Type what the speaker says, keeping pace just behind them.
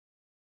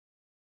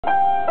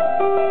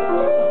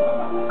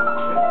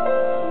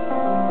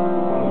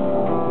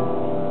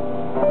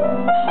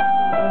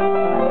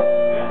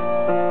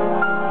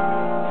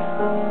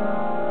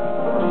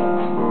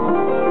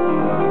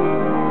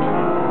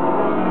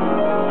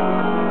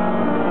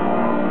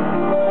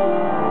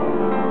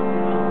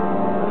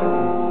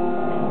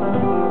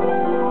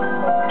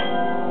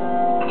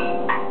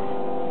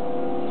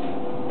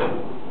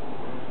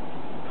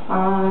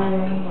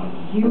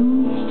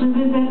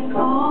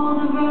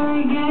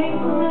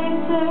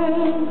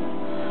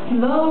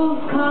those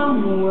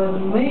come with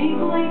many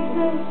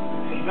places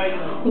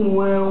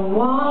where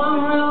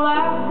one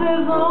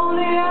relaxes on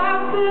the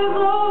axis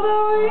of the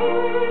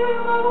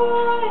wheel of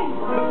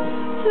life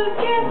to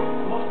get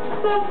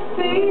the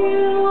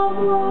feel of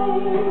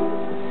life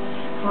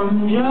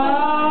from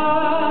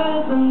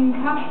jazz and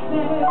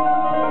cafe.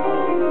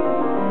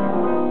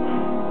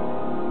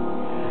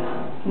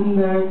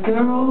 The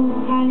girls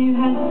you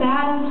had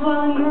sad,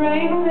 swelling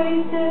gray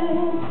faces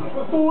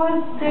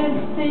with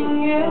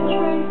distinguished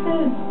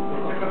traces.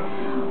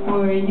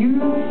 Where you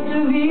used to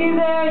be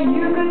there,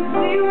 you could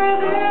see where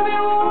they've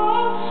been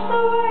washed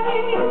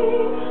away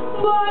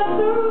by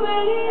too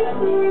many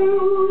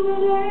through the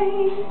day.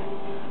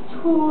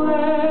 12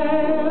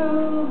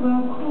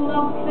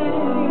 o'clock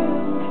then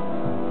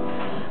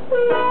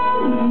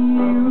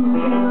you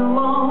came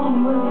along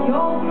with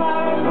your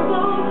flowers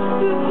song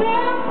to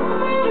dance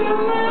with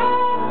your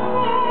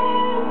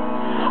madness.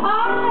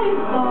 I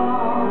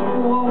thought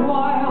for a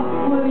while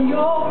with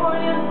your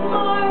brilliant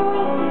smile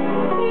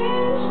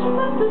tinged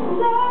with the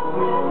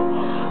sadness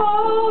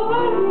of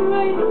a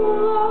great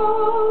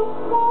love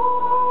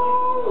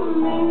for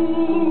me.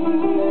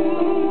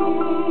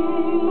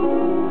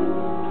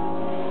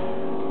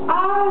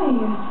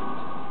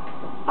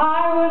 I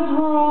was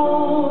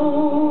wrong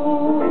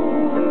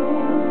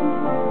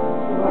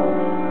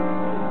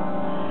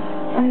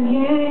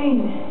again.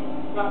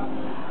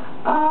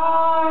 I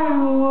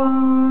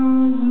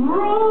was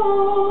wrong.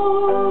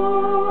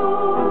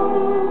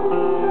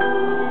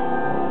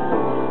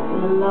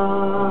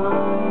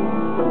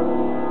 Life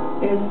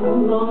is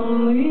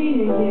lonely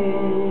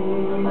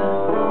again,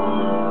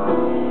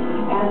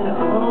 and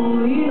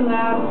only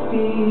last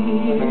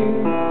year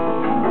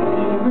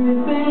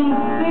everything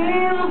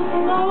seems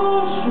so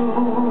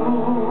sure.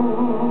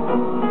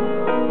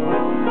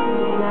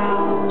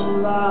 Now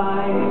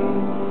life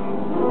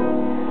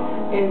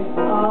is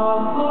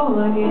awful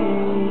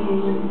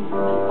again,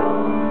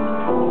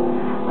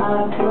 a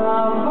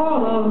cloud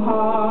full of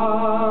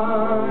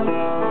hearts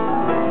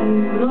can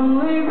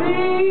only be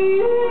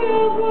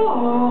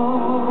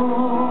born.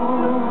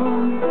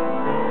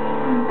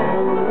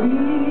 And we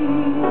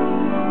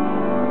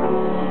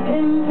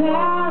in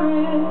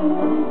Paris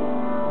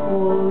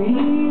will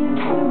eat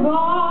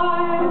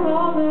goodbye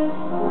of it.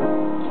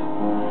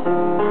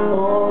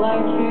 All I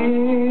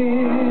care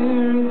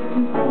is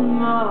to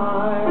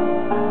smile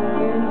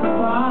in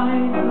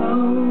spite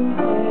of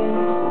it.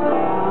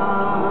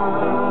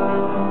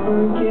 I'll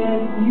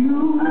forget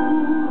you,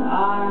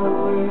 I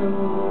will,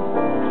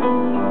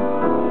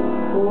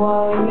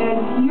 while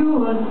yet you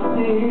are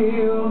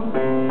still